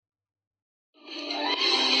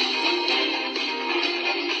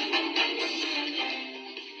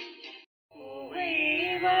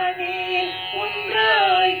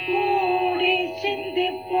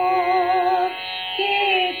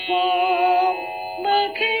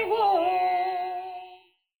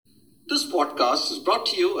podcast is brought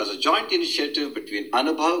to you as a joint initiative between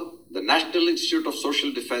Anubhav, the National Institute of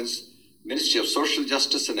Social Defense, Ministry of Social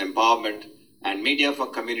Justice and Empowerment, and Media for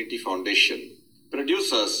Community Foundation.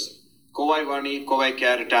 Producers, Kovai Vani, Kovai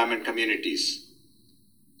Care Retirement Communities.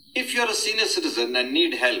 If you are a senior citizen and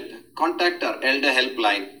need help, contact our Elder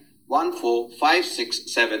Helpline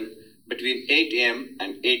 14567 between 8 a.m.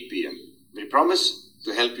 and 8 p.m. We promise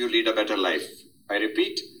to help you lead a better life. I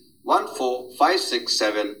repeat,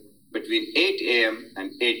 14567 between 8 a.m.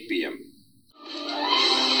 and 8 p.m.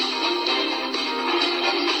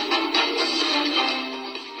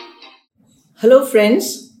 Hello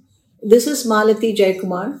friends, this is Malati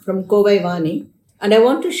Jaikumar from Kovai Vani, and I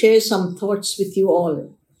want to share some thoughts with you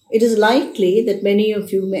all. It is likely that many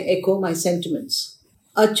of you may echo my sentiments.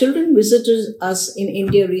 Our children visited us in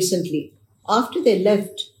India recently. After they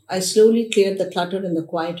left, I slowly cleared the clutter in the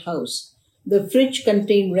quiet house. The fridge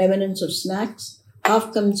contained remnants of snacks,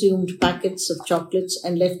 half-consumed packets of chocolates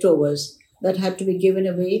and leftovers that had to be given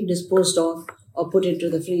away, disposed of, or put into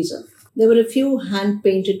the freezer. There were a few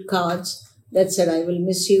hand-painted cards that said, "I will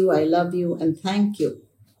miss you, I love you, and thank you,"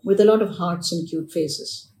 with a lot of hearts and cute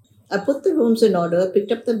faces. I put the rooms in order,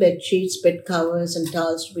 picked up the bed sheets, bed covers, and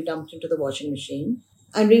towels to be dumped into the washing machine,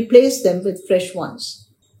 and replaced them with fresh ones.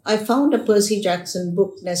 I found a Percy Jackson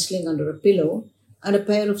book nestling under a pillow and a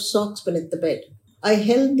pair of socks beneath the bed. I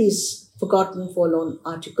held these forgotten forlorn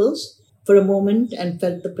articles for a moment and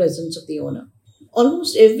felt the presence of the owner.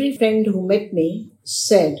 Almost every friend who met me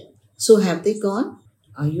said, "So have they gone?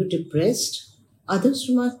 Are you depressed?" Others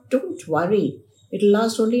remarked, "Don't worry, it'll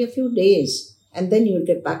last only a few days and then you'll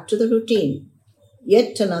get back to the routine."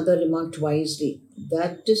 Yet another remarked wisely,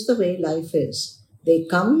 "That is the way life is. They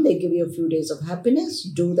come, they give you a few days of happiness,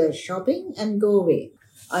 do their shopping, and go away."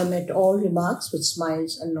 I met all remarks with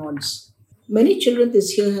smiles and nods. Many children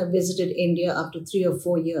this year have visited India after 3 or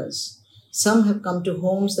 4 years. Some have come to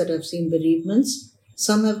homes that have seen bereavements,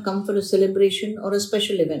 some have come for a celebration or a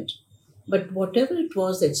special event. But whatever it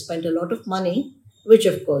was, they'd spent a lot of money, which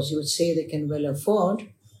of course you would say they can well afford,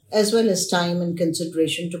 as well as time and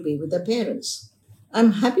consideration to be with their parents.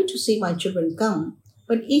 I'm happy to see my children come,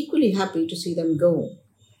 but equally happy to see them go.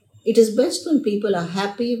 It is best when people are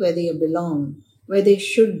happy where they belong, where they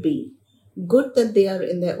should be. Good that they are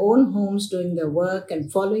in their own homes doing their work and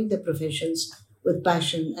following their professions with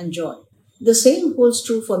passion and joy. The same holds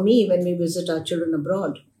true for me when we visit our children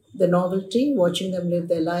abroad. The novelty, watching them live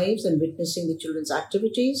their lives and witnessing the children's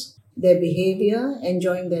activities, their behavior,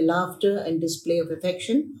 enjoying their laughter and display of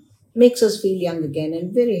affection, makes us feel young again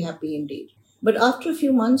and very happy indeed. But after a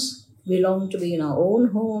few months, we long to be in our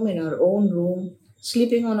own home, in our own room,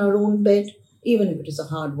 sleeping on our own bed, even if it is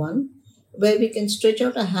a hard one, where we can stretch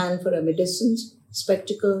out a hand for our medicines,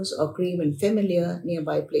 spectacles, or cream in familiar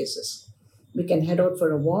nearby places. We can head out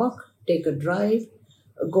for a walk, take a drive,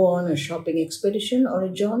 go on a shopping expedition or a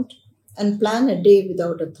jaunt, and plan a day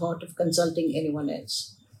without a thought of consulting anyone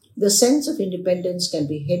else. The sense of independence can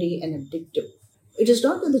be heady and addictive. It is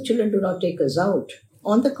not that the children do not take us out.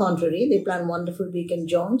 On the contrary, they plan wonderful weekend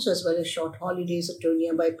jaunts as well as short holidays to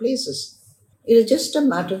nearby places. It is just a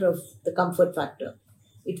matter of the comfort factor.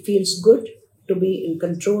 It feels good to be in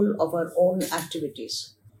control of our own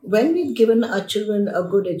activities. When we've given our children a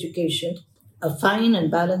good education, a fine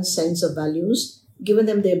and balanced sense of values, given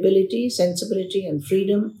them the ability, sensibility, and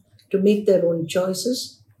freedom to make their own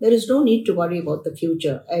choices, there is no need to worry about the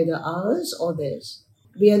future, either ours or theirs.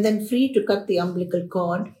 We are then free to cut the umbilical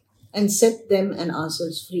cord and set them and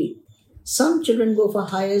ourselves free. Some children go for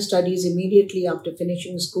higher studies immediately after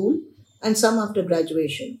finishing school, and some after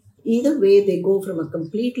graduation. Either way, they go from a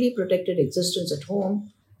completely protected existence at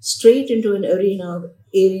home straight into an arena of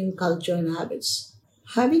alien culture and habits.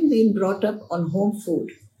 Having been brought up on home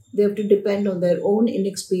food, they have to depend on their own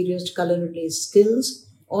inexperienced culinary skills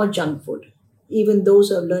or junk food. Even those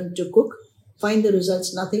who have learned to cook find the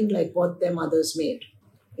results nothing like what their mothers made.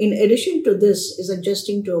 In addition to this is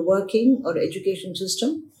adjusting to a working or education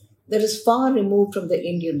system that is far removed from the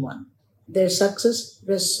Indian one. Their success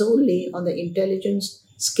rests solely on the intelligence,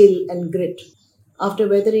 skill, and grit. After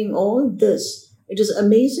weathering all this, it is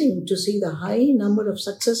amazing to see the high number of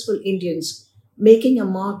successful Indians making a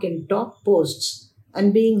mark in top posts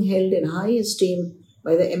and being held in high esteem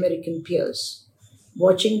by their American peers.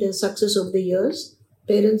 Watching their success over the years,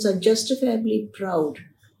 parents are justifiably proud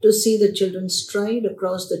to see the children stride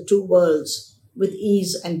across the two worlds with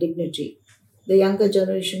ease and dignity. The younger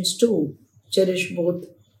generations, too, cherish both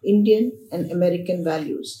Indian and American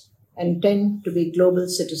values and tend to be global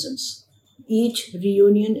citizens. Each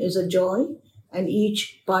reunion is a joy, and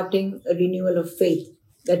each parting a renewal of faith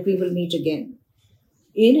that we will meet again.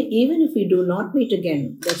 Even if we do not meet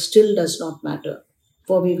again, that still does not matter,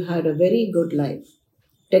 for we've had a very good life.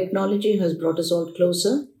 Technology has brought us all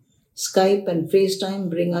closer. Skype and FaceTime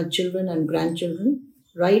bring our children and grandchildren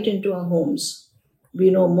right into our homes. We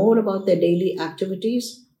know more about their daily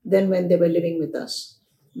activities than when they were living with us.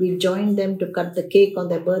 We join them to cut the cake on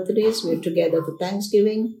their birthdays. We're together for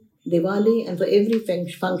Thanksgiving, Diwali, and for every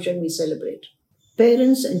function we celebrate.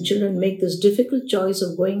 Parents and children make this difficult choice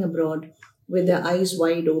of going abroad with their eyes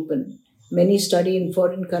wide open. Many study in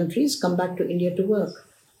foreign countries, come back to India to work.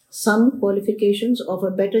 Some qualifications offer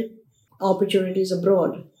better opportunities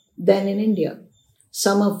abroad than in India.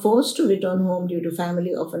 Some are forced to return home due to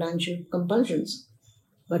family or financial compulsions.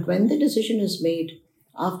 But when the decision is made,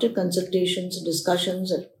 after consultations,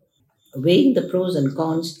 discussions, and weighing the pros and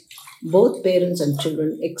cons, both parents and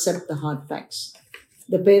children accept the hard facts.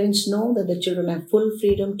 The parents know that the children have full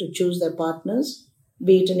freedom to choose their partners,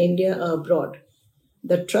 be it in India or abroad.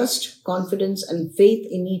 The trust, confidence, and faith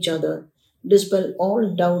in each other dispel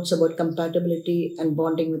all doubts about compatibility and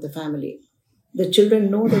bonding with the family. The children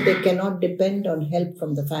know that they cannot depend on help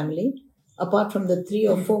from the family, apart from the 3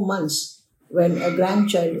 or 4 months when a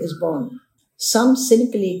grandchild is born. Some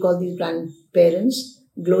cynically call these grandparents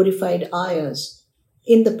glorified ayahs,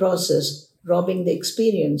 in the process, robbing the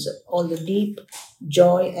experience of all the deep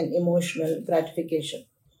joy and emotional gratification.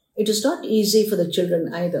 It is not easy for the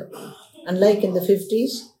children either. Unlike in the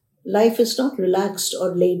 50s, life is not relaxed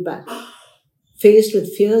or laid back. Faced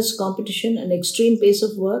with fierce competition and extreme pace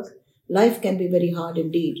of work, life can be very hard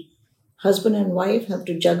indeed. Husband and wife have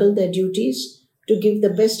to juggle their duties to give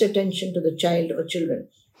the best attention to the child or children.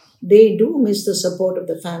 They do miss the support of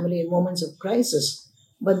the family in moments of crisis,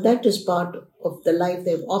 but that is part of the life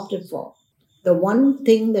they've opted for. The one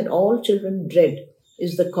thing that all children dread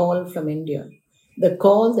is the call from India, the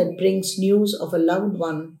call that brings news of a loved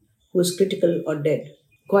one who is critical or dead.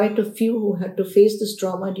 Quite a few who had to face this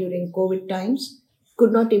trauma during COVID times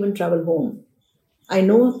could not even travel home. I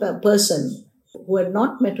know a person who had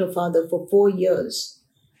not met her father for 4 years.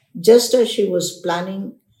 Just as she was planning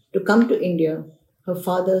to come to India, her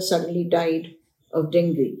father suddenly died of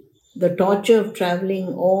dengue. The torture of traveling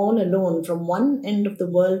all alone from one end of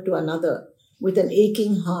the world to another with an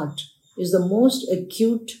aching heart is the most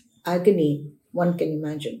acute agony one can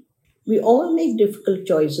imagine. We all make difficult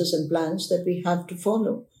choices and plans that we have to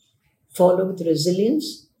follow. Follow with resilience,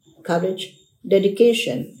 courage,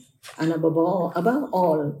 dedication, and above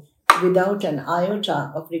all, without an iota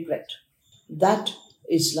of regret. That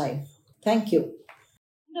is life. Thank you.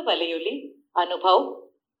 இந்த வலையொலி அனுபவ்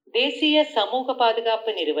தேசிய சமூக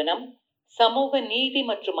பாதுகாப்பு நிறுவனம், சமூக நீதி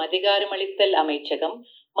மற்றும் அதிகாரமளித்தல் அமைச்சகம்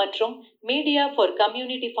மற்றும் மீடியா ஃபார்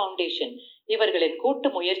கம்யூனிட்டி ஃபவுண்டேஷன் இவர்களின் கூட்டு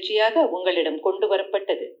முயற்சியாக உங்களிடம் கொண்டு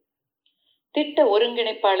வரப்பட்டது. திட்ட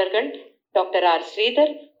ஒருங்கிணைப்பாளர்கள் டாக்டர் ஆர்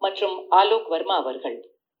ஸ்ரீதர் மற்றும் ஆலோக் வர்மா அவர்கள்.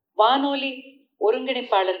 வானொலி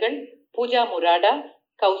ஒருங்கிணைப்பாளர்கள் பூஜா முராடா,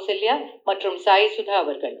 கௌசல்யா மற்றும் சாய் சுதா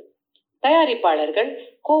அவர்கள். தயாரிப்பாளர்கள்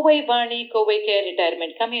Kovai Vani, Kovai care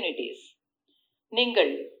retirement communities.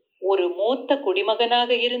 நீங்கள் ஒரு மூத்த குடிமகனாக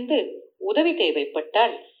இருந்து உதவி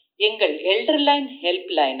தேவைப்பட்டால் எங்கள் எல்டர்லைன்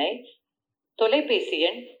ஹெல்ப் லைனை தொலைபேசி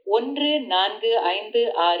எண்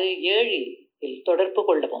 145667 இல் தொடர்பு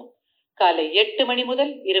கொள்ளவும். காலை 8 மணி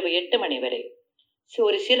முதல் இரவு 8 மணி வரை.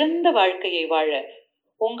 ஒரு சிறந்த வாழ்க்கையை வாழ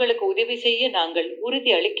உங்களுக்கு உதவி செய்ய நாங்கள்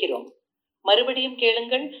உறுதி அளிக்கிறோம். மறுபடியும்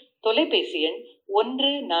கேளுங்கள். தொலைபேசி எண்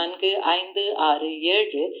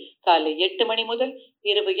 145667 காலை 8 மணி முதல்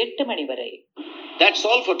இரவு 8 மணி வரை. That's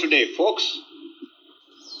all for today, folks.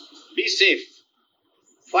 Be safe.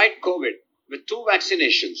 Fight COVID with 2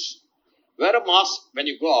 vaccinations. Wear a mask when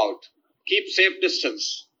you go out. Keep safe distance.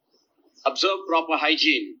 Observe proper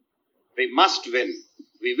hygiene. We must win.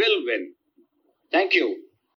 We will win. Thank you.